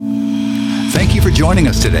Thank you for joining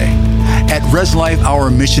us today. At Res Life, our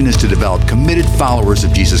mission is to develop committed followers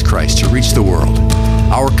of Jesus Christ to reach the world.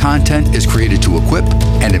 Our content is created to equip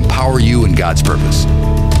and empower you in God's purpose.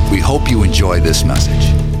 We hope you enjoy this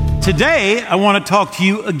message. Today, I want to talk to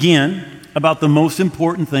you again about the most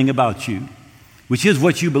important thing about you, which is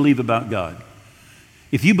what you believe about God.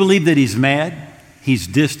 If you believe that He's mad, He's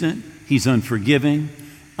distant, He's unforgiving,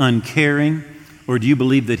 uncaring, or do you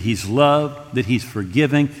believe that He's love, that He's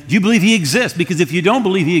forgiving? Do you believe He exists? Because if you don't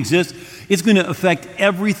believe He exists, it's going to affect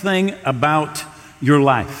everything about your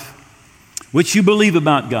life. What you believe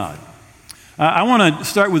about God. I want to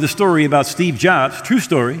start with a story about Steve Jobs, true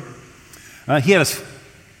story. He had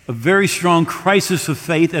a very strong crisis of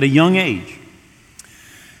faith at a young age.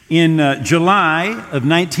 In July of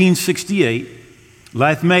 1968,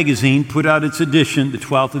 Life magazine put out its edition, the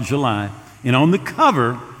 12th of July, and on the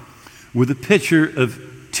cover with a picture of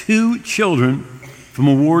two children from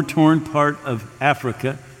a war-torn part of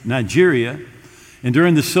Africa, Nigeria, and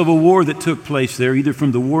during the civil war that took place there, either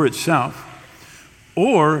from the war itself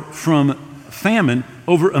or from famine,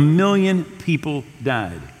 over 1 million people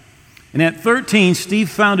died. And at 13, Steve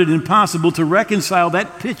found it impossible to reconcile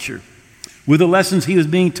that picture with the lessons he was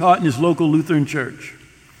being taught in his local Lutheran church.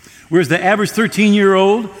 Whereas the average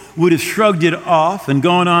 13-year-old would have shrugged it off and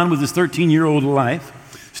gone on with his 13-year-old life,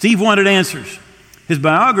 Steve wanted answers. His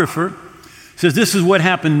biographer says this is what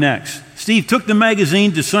happened next. Steve took the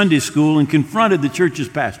magazine to Sunday school and confronted the church's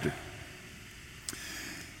pastor.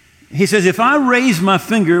 He says, if I raise my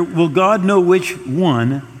finger, will God know which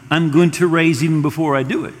one I'm going to raise even before I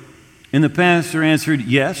do it? And the pastor answered,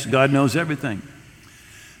 yes, God knows everything.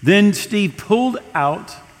 Then Steve pulled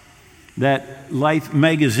out that Life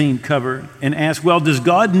magazine cover and asked, well, does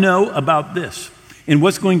God know about this? And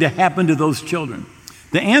what's going to happen to those children?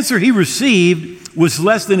 The answer he received was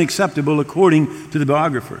less than acceptable, according to the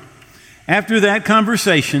biographer. After that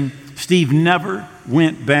conversation, Steve never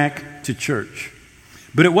went back to church.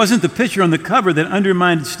 But it wasn't the picture on the cover that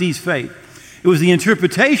undermined Steve's faith. It was the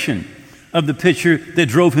interpretation of the picture that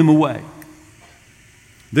drove him away.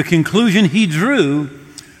 The conclusion he drew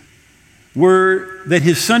were that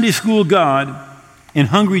his Sunday school God and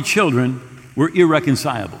hungry children were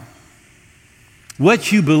irreconcilable.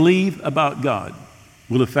 What you believe about God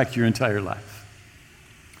will affect your entire life.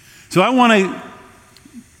 So I want to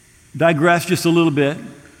digress just a little bit. I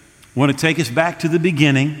want to take us back to the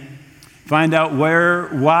beginning, find out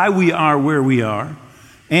why we are where we are,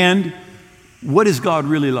 and what is God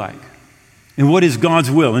really like, and what is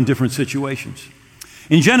God's will in different situations.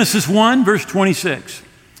 In Genesis 1, verse 26, it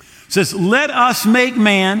says, let us make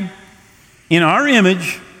man in our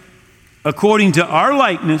image, according to our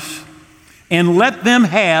likeness, and let them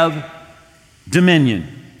have dominion.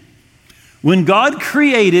 When God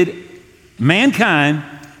created mankind,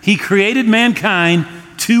 He created mankind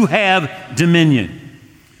to have dominion.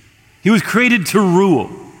 He was created to rule.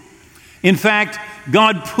 In fact,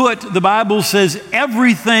 God put, the Bible says,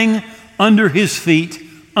 everything under His feet,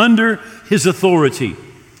 under His authority.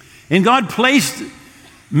 And God placed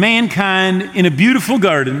mankind in a beautiful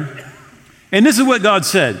garden. And this is what God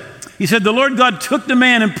said. He said, the Lord God took the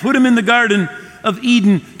man and put him in the Garden of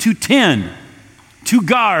Eden to tend, to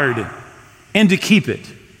guard, and to keep it.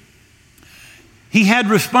 He had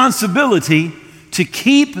responsibility to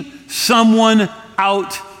keep someone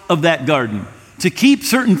out of that garden, to keep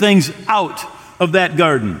certain things out of that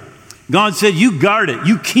garden. God said, you guard it,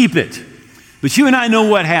 you keep it. But you and I know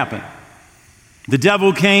what happened. The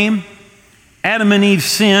devil came, Adam and Eve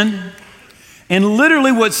sinned, and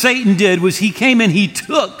literally what Satan did was he came and he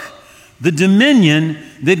took the dominion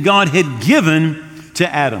that God had given to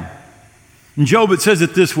Adam. In Job, it says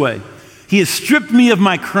it this way: He has stripped me of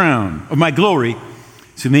my crown, of my glory,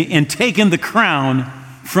 and taken the crown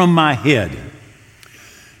from my head.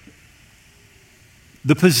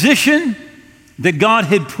 The position that God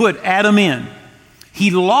had put Adam in,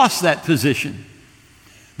 he lost that position.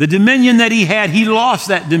 The dominion that he had, he lost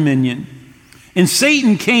that dominion. And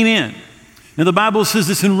Satan came in. Now the Bible says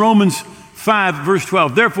this in Romans 5, verse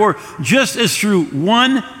 12. Therefore, just as through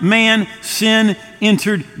one man sin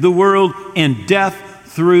entered the world, and death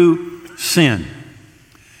through sin.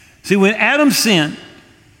 See, when Adam sinned,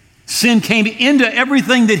 sin came into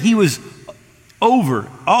everything that he was over,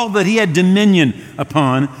 all that he had dominion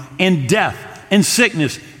upon, and death, and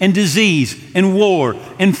sickness, and disease, and war,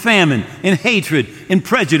 and famine, and hatred, and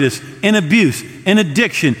prejudice, and abuse, and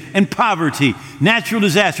addiction, and poverty, natural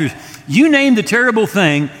disasters. You name the terrible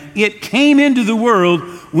thing, it came into the world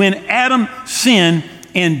when Adam sinned,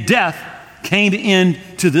 and death came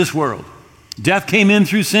into this world. Death came in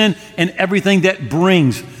through sin, and everything that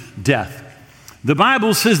brings death. The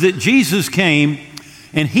Bible says that Jesus came,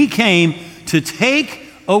 and he came to take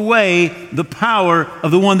away the power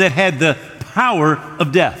of the one that had the power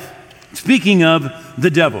of death. Speaking of the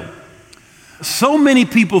devil. So many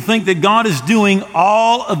people think that God is doing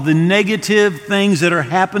all of the negative things that are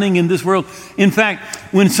happening in this world. In fact,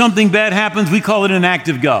 when something bad happens, we call it an act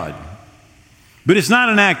of God. But it's not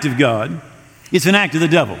an act of God. It's an act of the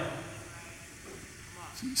devil.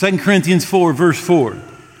 2 Corinthians 4, verse 4.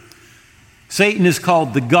 Satan is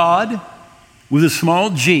called the God with a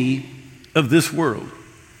small g of this world.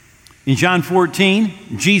 In John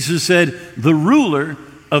 14, Jesus said, the ruler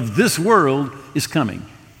of this world is coming.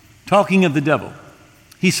 Talking of the devil.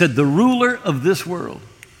 He said, the ruler of this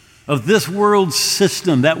world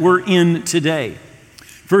system that we're in today.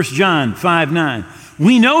 1 John 5:9.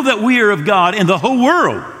 We know that we are of God, and the whole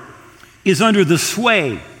world is under the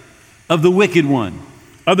sway of the wicked one.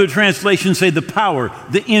 Other translations say the power,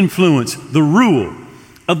 the influence, the rule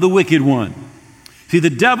of the wicked one. See, the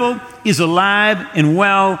devil is alive and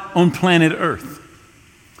well on planet Earth.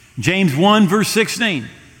 James 1, verse 16.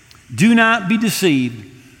 Do not be deceived,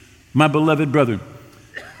 my beloved brethren.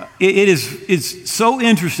 It's so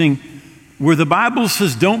interesting. Where the Bible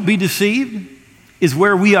says don't be deceived is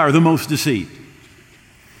where we are the most deceived.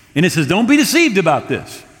 And it says don't be deceived about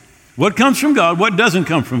this. What comes from God, what doesn't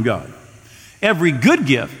come from God. Every good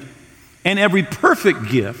gift and every perfect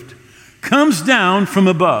gift comes down from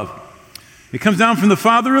above. It comes down from the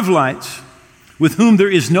Father of lights, with whom there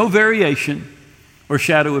is no variation or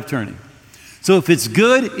shadow of turning. So if it's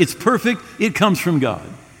good, it's perfect, it comes from God.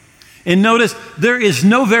 And notice, there is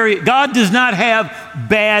no God does not have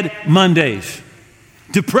bad Mondays,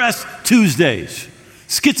 depressed Tuesdays,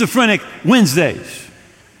 schizophrenic Wednesdays.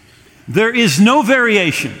 There is no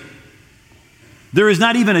variation. There is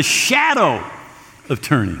not even a shadow of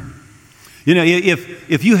turning. You know,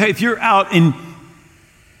 if you're out and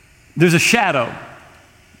there's a shadow,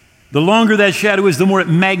 the longer that shadow is, the more it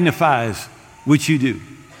magnifies what you do.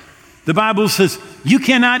 The Bible says you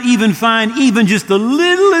cannot even find even just the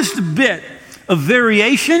littlest bit of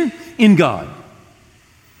variation in God.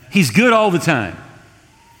 He's good all the time.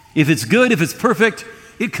 If it's good, if it's perfect,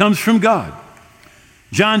 it comes from God.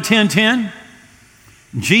 John 10:10,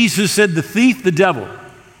 Jesus said, the thief, the devil,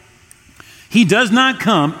 he does not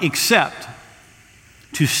come except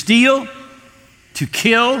to steal, to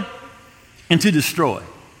kill, and to destroy.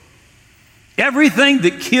 Everything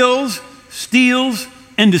that kills, steals,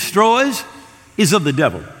 and destroys is of the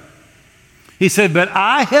devil. He said, but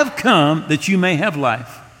I have come that you may have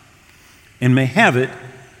life and may have it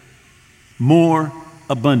more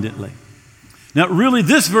abundantly. Now, really,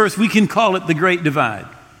 this verse, we can call it the Great Divide.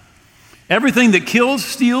 Everything that kills,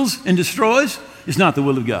 steals, and destroys is not the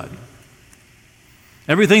will of God.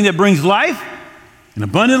 Everything that brings life, an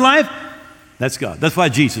abundant life, that's God. That's why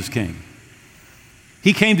Jesus came.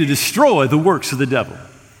 He came to destroy the works of the devil,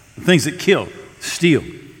 the things that kill, steal,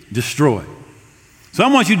 destroy. So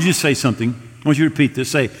I want you to just say something. I want you to repeat this.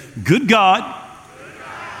 Say, good God,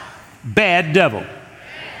 bad devil.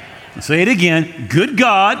 Say it again. Good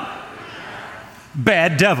God,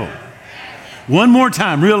 bad devil. One more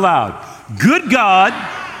time, real loud. Good God,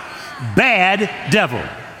 bad devil.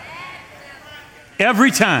 Every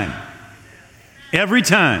time. Every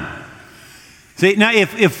time. See, now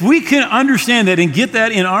if we can understand that and get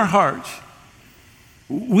that in our hearts,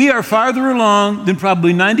 we are farther along than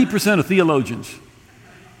probably 90% of theologians.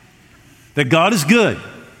 That God is good.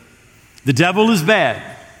 The devil is bad.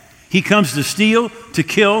 He comes to steal, to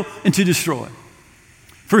kill, and to destroy.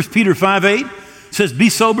 1 Peter 5:8 says, be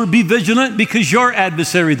sober, be vigilant, because your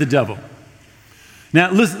adversary, the devil. Now,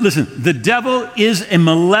 listen, the devil is a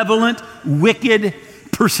malevolent, wicked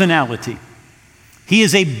personality. He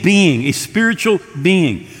is a being, a spiritual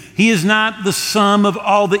being. He is not the sum of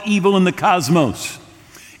all the evil in the cosmos.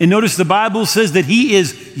 And notice the Bible says that he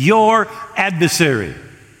is your adversary.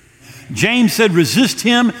 James said, resist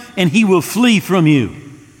him and he will flee from you.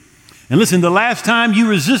 And listen, the last time you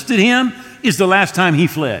resisted him is the last time he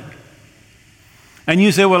fled. And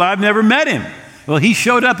you say, well, I've never met him. Well, he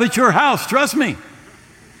showed up at your house, trust me.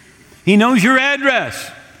 He knows your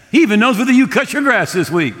address. He even knows whether you cut your grass this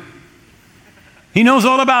week. He knows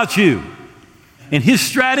all about you. And his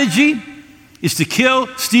strategy is to kill,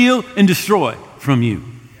 steal, and destroy from you.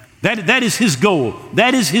 That is his goal.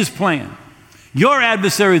 That is his plan. Your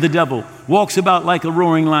adversary, the devil, walks about like a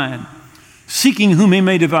roaring lion, seeking whom he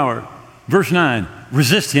may devour. Verse 9,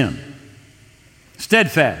 resist him.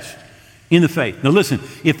 Steadfast in the faith. Now listen,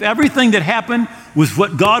 if everything that happened was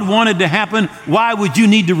what God wanted to happen, why would you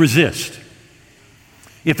need to resist?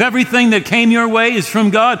 If everything that came your way is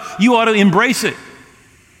from God, you ought to embrace it.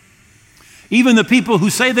 Even the people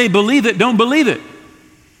who say they believe it don't believe it.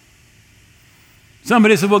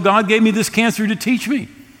 Somebody said, well, God gave me this cancer to teach me.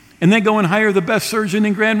 And they go and hire the best surgeon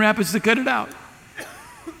in Grand Rapids to cut it out.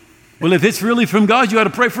 Well, if it's really from God, you ought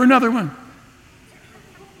to pray for another one.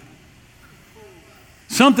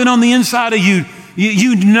 Something on the inside of you,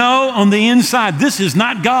 you know on the inside, this is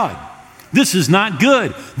not God. This is not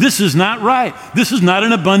good. This is not right. This is not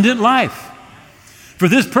an abundant life. For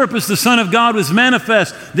this purpose, the Son of God was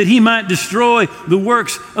manifest, that he might destroy the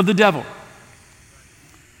works of the devil.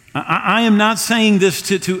 I am not saying this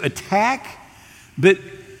to attack, but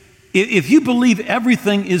if you believe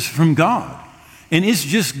everything is from God, and it's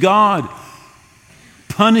just God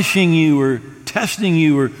punishing you or testing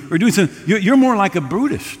you or doing something, you're more like a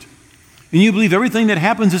Buddhist. And you believe everything that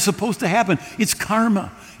happens is supposed to happen. It's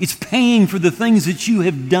karma. It's paying for the things that you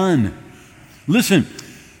have done. Listen,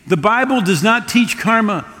 the Bible does not teach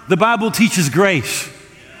karma. The Bible teaches grace.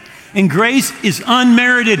 And grace is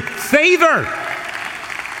unmerited favor.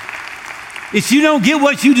 It's you don't get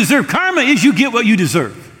what you deserve. Karma is you get what you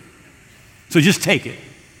deserve. So just take it.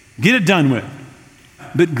 Get it done with.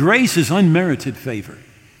 But grace is unmerited favor.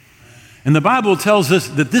 And the Bible tells us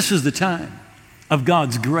that this is the time of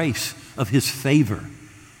God's grace, of his favor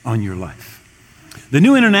on your life. The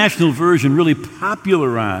New International Version really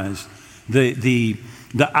popularized the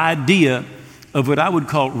idea of what I would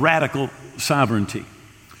call radical sovereignty.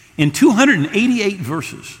 In 288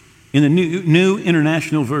 verses in the New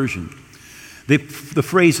International Version, the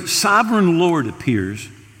phrase sovereign Lord appears,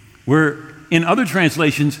 where in other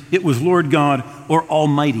translations it was Lord God or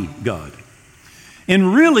Almighty God.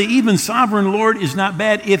 And really, even sovereign Lord is not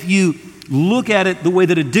bad if you look at it the way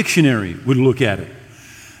that a dictionary would look at it.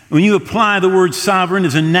 When you apply the word sovereign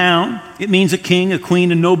as a noun, it means a king, a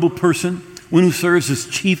queen, a noble person, one who serves as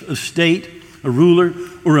chief of state, a ruler,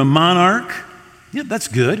 or a monarch. Yeah, that's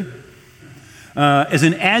good. As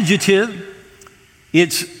an adjective,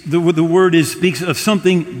 the word speaks of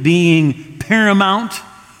something being paramount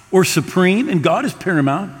or supreme, and God is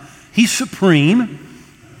paramount. He's supreme.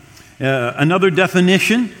 Another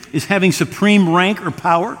definition is having supreme rank or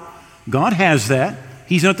power. God has that.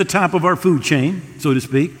 He's at the top of our food chain, so to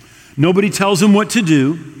speak. Nobody tells him what to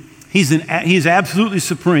do. He's absolutely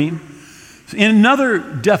supreme. And another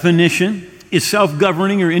definition is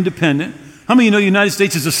self-governing or independent. How many of you know the United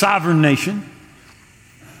States is a sovereign nation?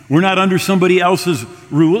 We're not under somebody else's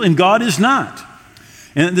rule, and God is not.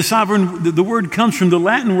 And the word comes from the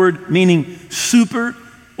Latin word meaning super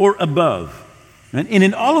or above. And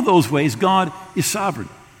in all of those ways, God is sovereign.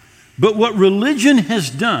 But what religion has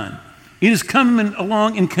done, it has come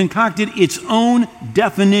along and concocted its own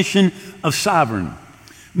definition of sovereign,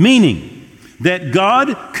 meaning that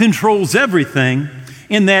God controls everything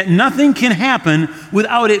and that nothing can happen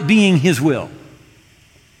without it being his will.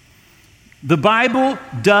 The Bible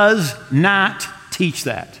does not teach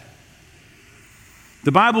that.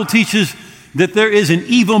 The Bible teaches that there is an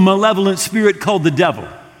evil, malevolent spirit called the devil.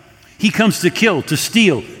 He comes to kill, to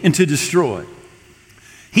steal, and to destroy.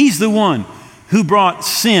 He's the one who brought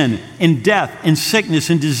sin and death and sickness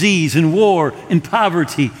and disease and war and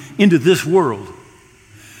poverty into this world.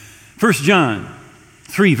 1 John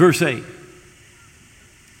 3, verse 8.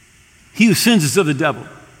 He who sins is of the devil,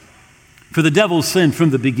 for the devil sinned from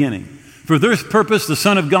the beginning. For this purpose the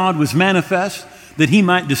Son of God was manifest, that he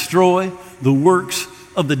might destroy the works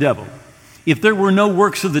of the devil. If there were no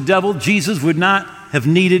works of the devil, Jesus would not have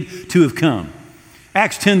needed to have come.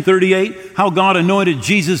 Acts 10:38, how God anointed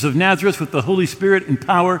Jesus of Nazareth with the Holy Spirit and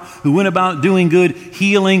power, who went about doing good,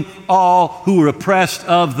 healing all who were oppressed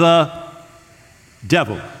of the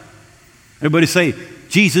devil. Everybody say,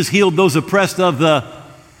 Jesus healed those oppressed of the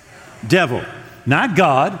devil, not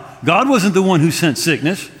God. God wasn't the one who sent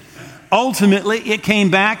sickness. Ultimately, it came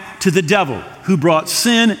back to the devil who brought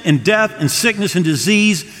sin and death and sickness and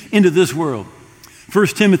disease into this world.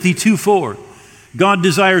 1 Timothy 2:4, God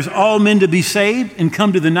desires all men to be saved and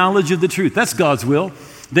come to the knowledge of the truth. That's God's will,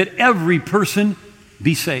 that every person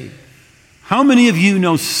be saved. How many of you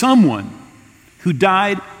know someone who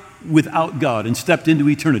died without God and stepped into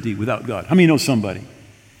eternity without God? How many know somebody?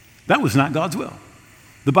 That was not God's will.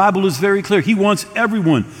 The Bible is very clear. He wants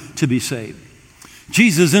everyone to be saved.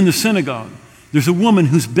 Jesus in the synagogue, there's a woman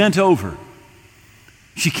who's bent over.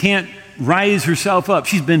 She can't rise herself up.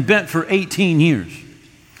 She's been bent for 18 years.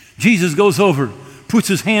 Jesus goes over, puts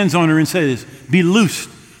his hands on her and says, be loosed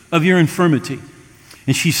of your infirmity.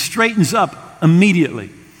 And she straightens up immediately.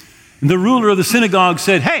 And the ruler of the synagogue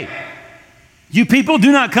said, hey, you people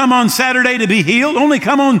do not come on Saturday to be healed, only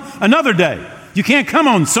come on another day. You can't come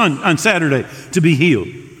on Saturday to be healed.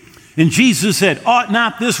 And Jesus said, ought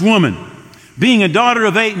not this woman, being a daughter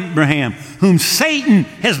of Abraham, whom Satan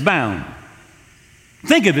has bound.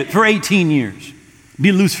 Think of it, for 18 years.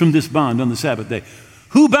 Be loose from this bond on the Sabbath day.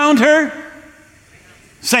 Who bound her?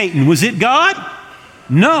 Satan. Was it God?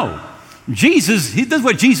 No. Jesus, that's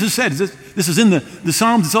what Jesus said. This is in the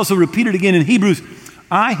Psalms. It's also repeated again in Hebrews.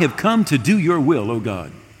 I have come to do your will, O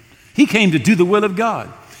God. He came to do the will of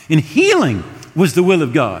God. And healing was the will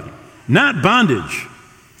of God, not bondage.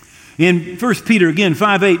 In 1 Peter, again,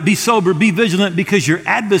 5:8, be sober, be vigilant, because your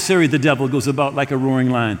adversary, the devil, goes about like a roaring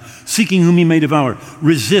lion, seeking whom he may devour.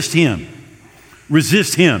 Resist him.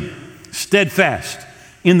 Resist him, steadfast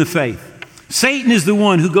in the faith. Satan is the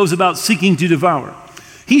one who goes about seeking to devour.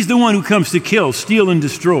 He's the one who comes to kill, steal, and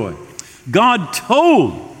destroy. God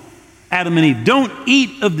told Adam and Eve, don't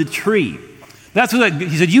eat of the tree. That's what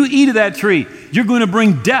he said, you eat of that tree, you're going to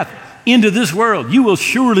bring death into this world. You will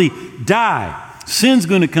surely die. Sin's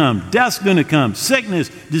going to come. Death's going to come. Sickness,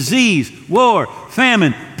 disease, war,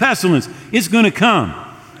 famine, pestilence. It's going to come.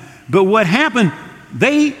 But what happened,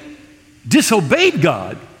 they disobeyed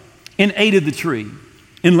God and ate of the tree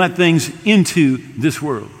and let things into this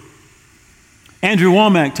world. Andrew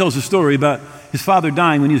Womack tells a story about his father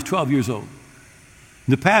dying when he was 12 years old.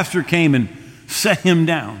 The pastor came and set him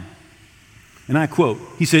down. And I quote,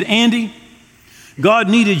 he said, Andy, God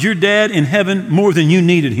needed your dad in heaven more than you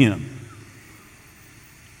needed him.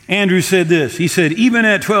 Andrew said this. He said, even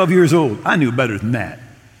at 12 years old, I knew better than that.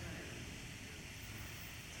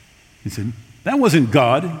 He said, that wasn't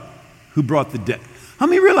God who brought the death. How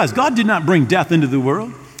many realize God did not bring death into the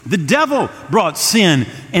world? The devil brought sin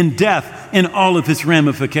and death and all of its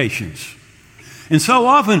ramifications. And so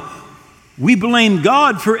often we blame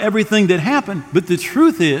God for everything that happened, but the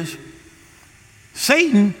truth is,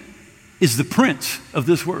 Satan is the prince of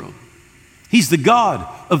this world. He's the God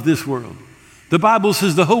of this world. The Bible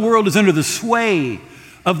says the whole world is under the sway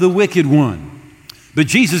of the wicked one. But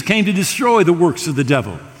Jesus came to destroy the works of the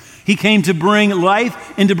devil. He came to bring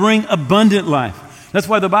life and to bring abundant life. That's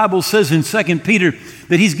why the Bible says in 2 Peter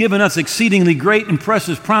that he's given us exceedingly great and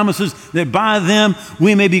precious promises that by them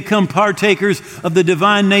we may become partakers of the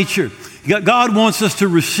divine nature. God wants us to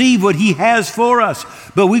receive what he has for us,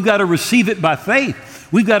 but we've got to receive it by faith.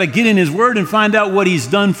 We've got to get in his word and find out what he's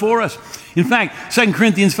done for us. In fact, 2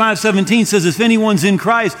 Corinthians 5:17 says, if anyone's in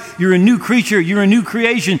Christ, you're a new creature, you're a new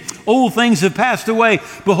creation. Old things have passed away.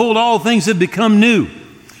 Behold, all things have become new.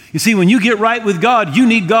 You see, when you get right with God, you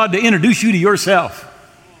need God to introduce you to yourself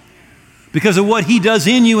because of what he does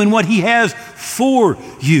in you and what he has for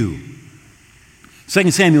you.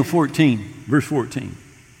 2 Samuel 14, verse 14.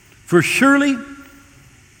 For surely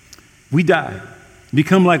we die,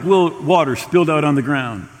 become like water spilled out on the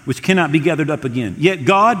ground, which cannot be gathered up again. Yet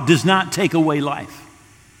God does not take away life.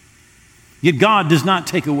 Yet God does not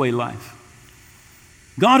take away life.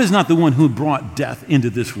 God is not the one who brought death into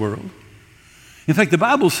this world. In fact, the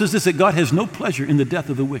Bible says this, that God has no pleasure in the death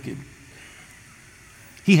of the wicked.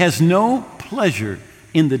 He has no pleasure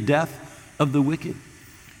in the death of the wicked.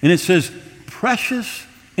 And it says, precious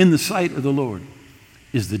in the sight of the Lord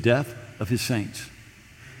is the death of his saints.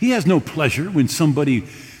 He has no pleasure when somebody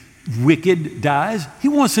wicked dies. He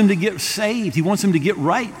wants them to get saved. He wants them to get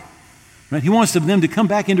right. He wants them to come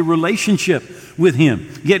back into relationship with him.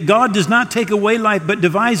 Yet God does not take away life, but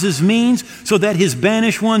devises means so that his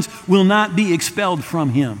banished ones will not be expelled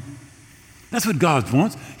from him. That's what God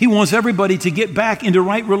wants. He wants everybody to get back into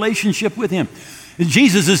right relationship with him. And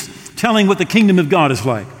Jesus is telling what the kingdom of God is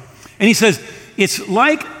like. And he says, it's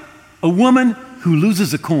like a woman who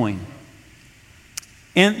loses a coin.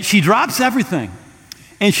 And she drops everything.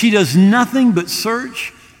 And she does nothing but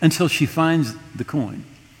search until she finds the coin.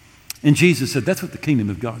 And Jesus said, that's what the kingdom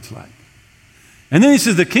of God's like. And then he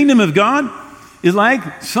says, the kingdom of God is like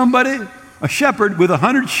a shepherd with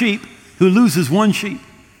 100 sheep who loses one sheep.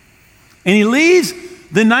 And he leaves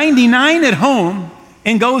the 99 at home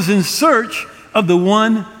and goes in search of the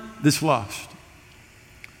one that's lost.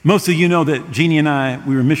 Most of you know that Jeannie and I,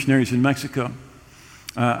 we were missionaries in Mexico.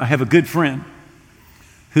 I have a good friend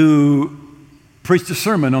who preached a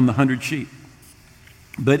sermon on the 100 sheep.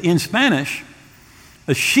 But in Spanish,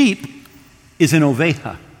 a sheep is an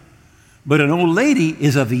oveja, but an old lady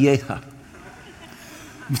is a vieja.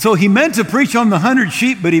 So he meant to preach on the 100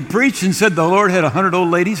 sheep, but he preached and said the Lord had 100 old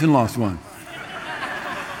ladies and lost one.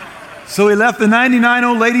 So he left the 99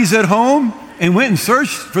 old ladies at home and went and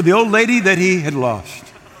searched for the old lady that he had lost.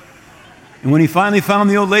 And when he finally found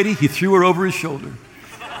the old lady, he threw her over his shoulder.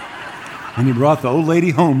 And he brought the old lady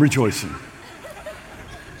home rejoicing.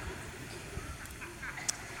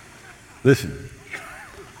 Listen,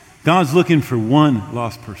 God's looking for one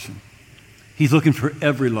lost person. He's looking for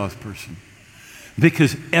every lost person.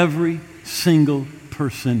 Because every single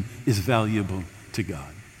person is valuable to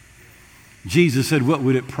God. Jesus said, what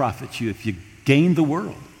would it profit you if you gained the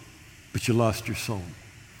world, but you lost your soul?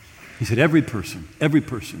 He said, every person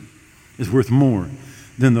is worth more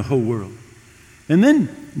than the whole world. And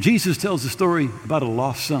then Jesus tells the story about a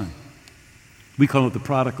lost son. We call it the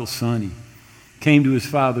prodigal son. He came to his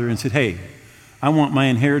father and said, hey, I want my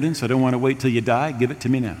inheritance. I don't want to wait till you die. Give it to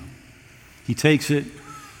me now. He takes it.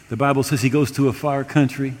 The Bible says he goes to a far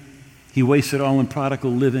country. He wastes it all in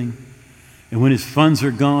prodigal living. And when his funds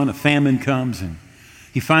are gone, a famine comes and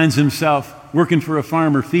he finds himself working for a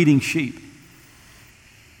farmer feeding sheep.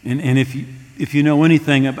 And if you know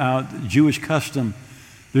anything about Jewish custom,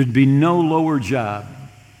 there'd be no lower job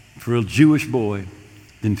for a Jewish boy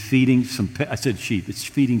than feeding I said sheep, it's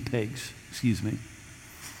feeding pigs, excuse me.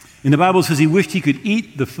 And the Bible says he wished he could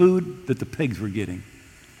eat the food that the pigs were getting,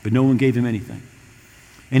 but no one gave him anything.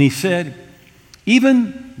 And he said,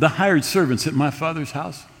 even the hired servants at my father's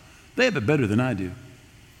house, they have it better than I do.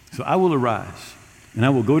 So I will arise and I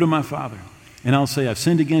will go to my father and I'll say, I've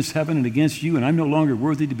sinned against heaven and against you, and I'm no longer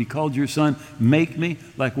worthy to be called your son. Make me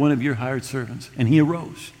like one of your hired servants. And he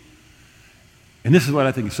arose. And this is what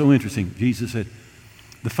I think is so interesting. Jesus said,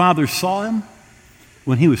 the father saw him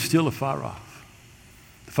when he was still afar off.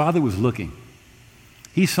 The father was looking.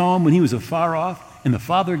 He saw him when he was afar off, and the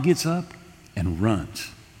father gets up and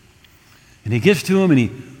runs. And he gets to him and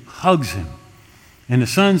he hugs him. And the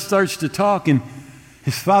son starts to talk, and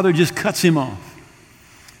his father just cuts him off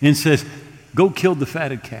and says, go kill the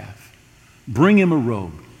fatted calf. Bring him a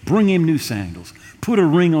robe. Bring him new sandals. Put a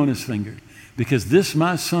ring on his finger, because this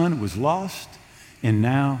my son was lost and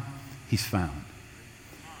now he's found.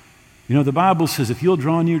 You know, the Bible says if you'll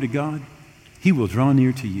draw near to God, he will draw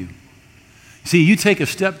near to you. See, you take a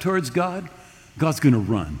step towards God, God's going to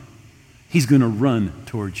run. He's going to run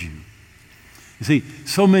towards you. You see,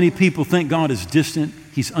 so many people think God is distant,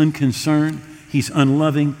 he's unconcerned, he's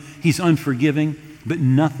unloving, he's unforgiving, but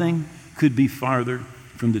nothing could be farther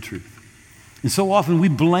from the truth. And so often we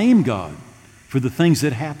blame God for the things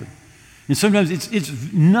that happen. And sometimes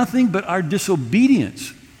it's nothing but our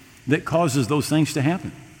disobedience that causes those things to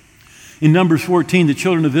happen. In Numbers 14, the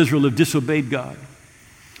children of Israel have disobeyed God.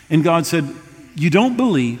 And God said, you don't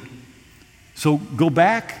believe, so go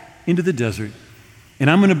back into the desert, and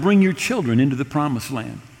I'm going to bring your children into the promised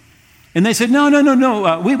land. And they said,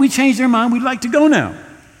 no, we changed our mind. We'd like to go now.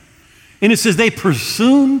 And it says they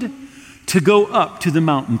presumed to go up to the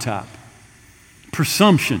mountaintop.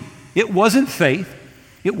 Presumption. It wasn't faith.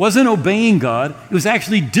 It wasn't obeying God. It was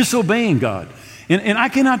actually disobeying God. And I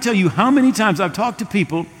cannot tell you how many times I've talked to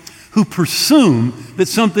people who presume that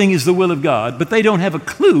something is the will of God, but they don't have a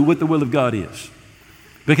clue what the will of God is,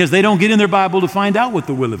 because they don't get in their Bible to find out what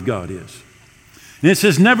the will of God is. And it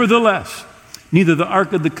says, nevertheless, neither the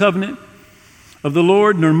ark of the covenant of the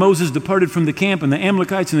Lord nor Moses departed from the camp, and the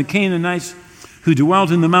Amalekites and the Canaanites who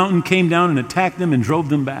dwelt in the mountain came down and attacked them and drove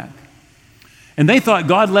them back. And they thought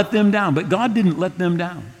God let them down, but God didn't let them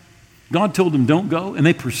down. God told them, don't go, and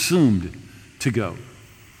they presumed to go.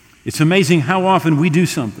 It's amazing how often we do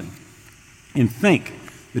something and think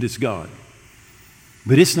that it's God.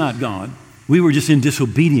 But it's not God. We were just in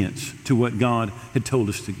disobedience to what God had told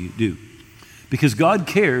us to do. Because God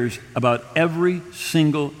cares about every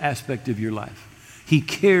single aspect of your life. He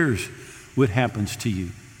cares what happens to you.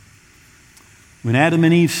 When Adam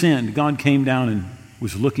and Eve sinned, God came down and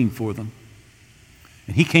was looking for them.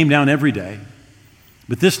 And he came down every day.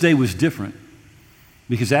 But this day was different,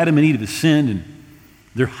 because Adam and Eve have sinned and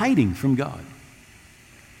they're hiding from God.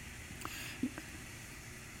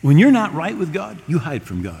 When you're not right with God, you hide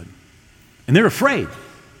from God. And they're afraid.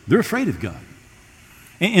 They're afraid of God.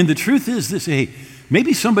 And the truth is this, hey,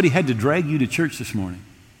 maybe somebody had to drag you to church this morning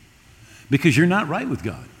because you're not right with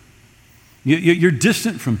God. You're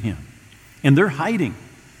distant from him. And they're hiding.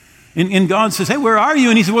 And God says, hey, where are you?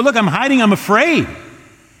 And he said, well, look, I'm hiding. I'm afraid. And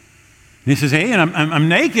he says, hey, and I'm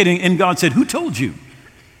naked. And God said, who told you?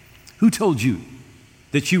 Who told you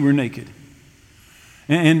that you were naked?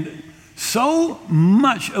 And so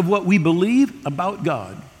much of what we believe about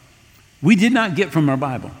God, we did not get from our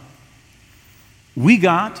Bible. We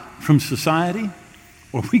got from society,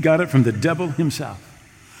 or we got it from the devil himself.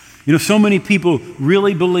 You know, so many people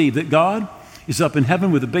really believe that God is up in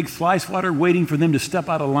heaven with a big fly swatter waiting for them to step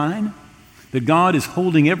out of line, that God is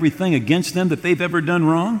holding everything against them that they've ever done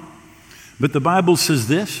wrong. But the Bible says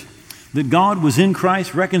this, that God was in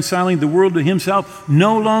Christ reconciling the world to himself,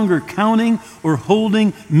 no longer counting or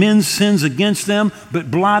holding men's sins against them,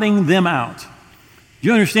 but blotting them out. Do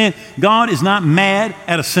you understand? God is not mad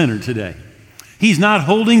at a sinner today. He's not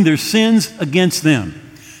holding their sins against them.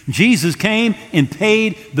 Jesus came and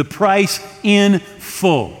paid the price in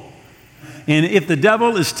full. And if the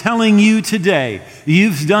devil is telling you today,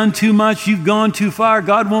 you've done too much, you've gone too far,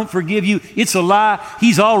 God won't forgive you, it's a lie.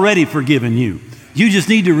 He's already forgiven you. You just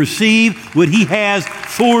need to receive what he has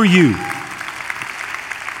for you.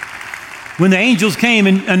 When the angels came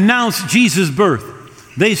and announced Jesus'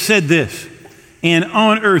 birth, they said this, and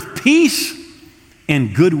on earth peace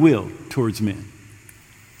and goodwill towards men.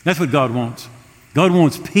 That's what God wants. God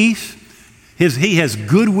wants peace. He has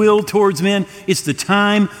goodwill towards men. It's the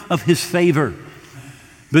time of his favor.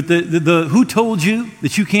 But who told you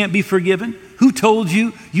that you can't be forgiven? Who told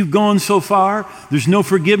you you've gone so far, there's no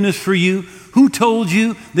forgiveness for you? Who told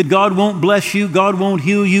you that God won't bless you, God won't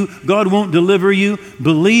heal you, God won't deliver you?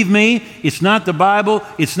 Believe me, it's not the Bible,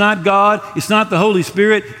 it's not God, it's not the Holy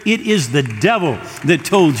Spirit. It is the devil that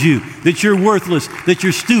told you that you're worthless, that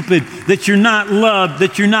you're stupid, that you're not loved,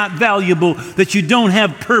 that you're not valuable, that you don't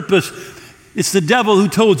have purpose. It's the devil who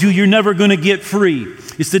told you you're never going to get free.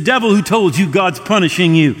 It's the devil who told you God's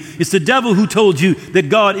punishing you. It's the devil who told you that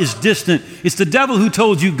God is distant. It's the devil who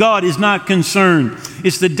told you God is not concerned.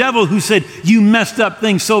 It's the devil who said you messed up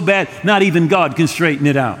things so bad, not even God can straighten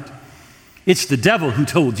it out. It's the devil who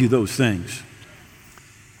told you those things.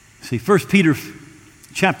 See, 1 Peter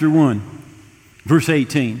chapter 1, verse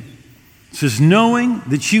 18 says, knowing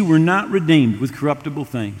that you were not redeemed with corruptible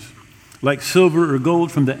things, like silver or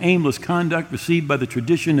gold from the aimless conduct received by the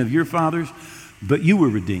tradition of your fathers, but you were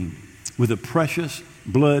redeemed with the precious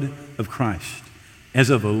blood of Christ,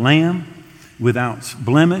 as of a lamb without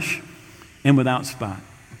blemish and without spot.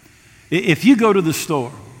 If you go to the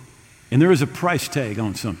store and there is a price tag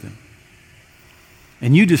on something,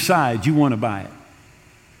 and you decide you want to buy it,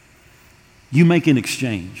 you make an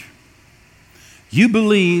exchange. You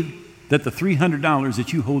believe that the $300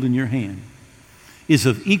 that you hold in your hand is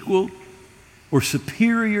of equal or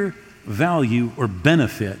superior value or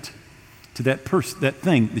benefit to that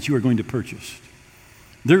thing that you are going to purchase.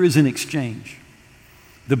 There is an exchange.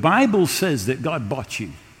 The Bible says that God bought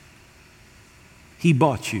you. He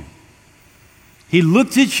bought you. He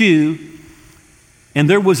looked at you and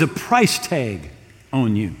there was a price tag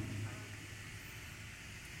on you.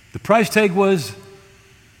 The price tag was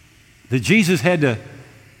that Jesus had to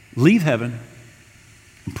leave heaven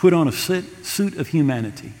and put on a suit of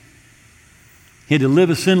humanity. He had to live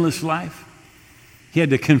a sinless life. He had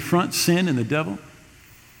to confront sin and the devil.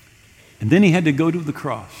 And then he had to go to the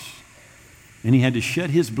cross. And he had to shed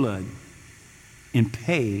his blood and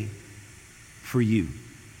pay for you.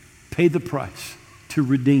 Pay the price to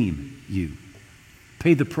redeem you.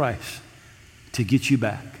 Pay the price to get you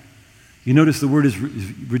back. You notice the word is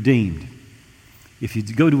redeemed. If you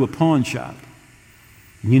go to a pawn shop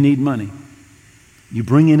and you need money, you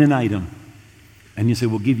bring in an item and you say,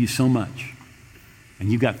 we'll give you so much.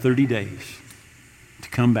 And you've got 30 days to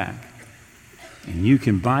come back. And you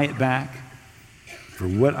can buy it back for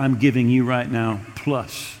what I'm giving you right now,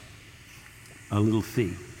 plus a little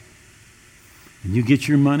fee. And you get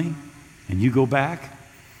your money, and you go back,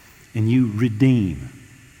 and you redeem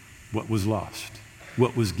what was lost,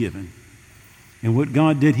 what was given. And what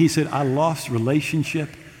God did, he said, I lost relationship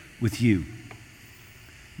with you.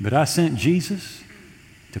 But I sent Jesus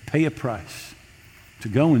to pay a price, to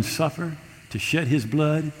go and suffer, to shed his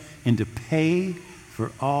blood, and to pay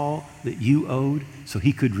for all that you owed so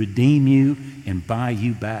he could redeem you and buy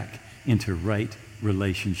you back into right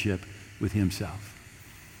relationship with himself.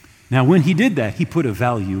 Now, when he did that, he put a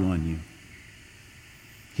value on you.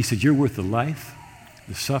 He said, you're worth the life,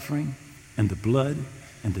 the suffering, and the blood,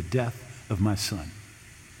 and the death of my son.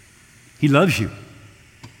 He loves you.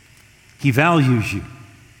 He values you.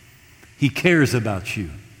 He cares about you.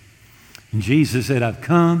 And Jesus said, I've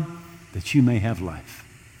come that you may have life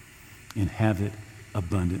and have it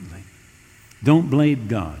abundantly. Don't blame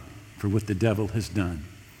God for what the devil has done,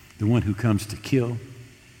 the one who comes to kill,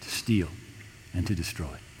 to steal, and to destroy.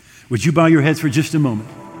 Would you bow your heads for just a moment?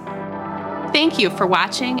 Thank you for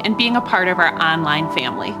watching and being a part of our online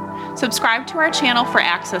family. Subscribe to our channel for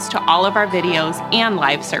access to all of our videos and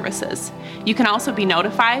live services. You can also be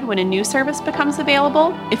notified when a new service becomes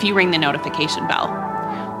available if you ring the notification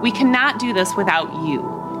bell. We cannot do this without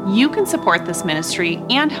you. You can support this ministry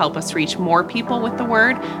and help us reach more people with the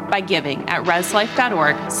word by giving at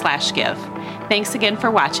reslife.org/give. Thanks again for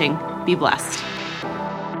watching. Be blessed.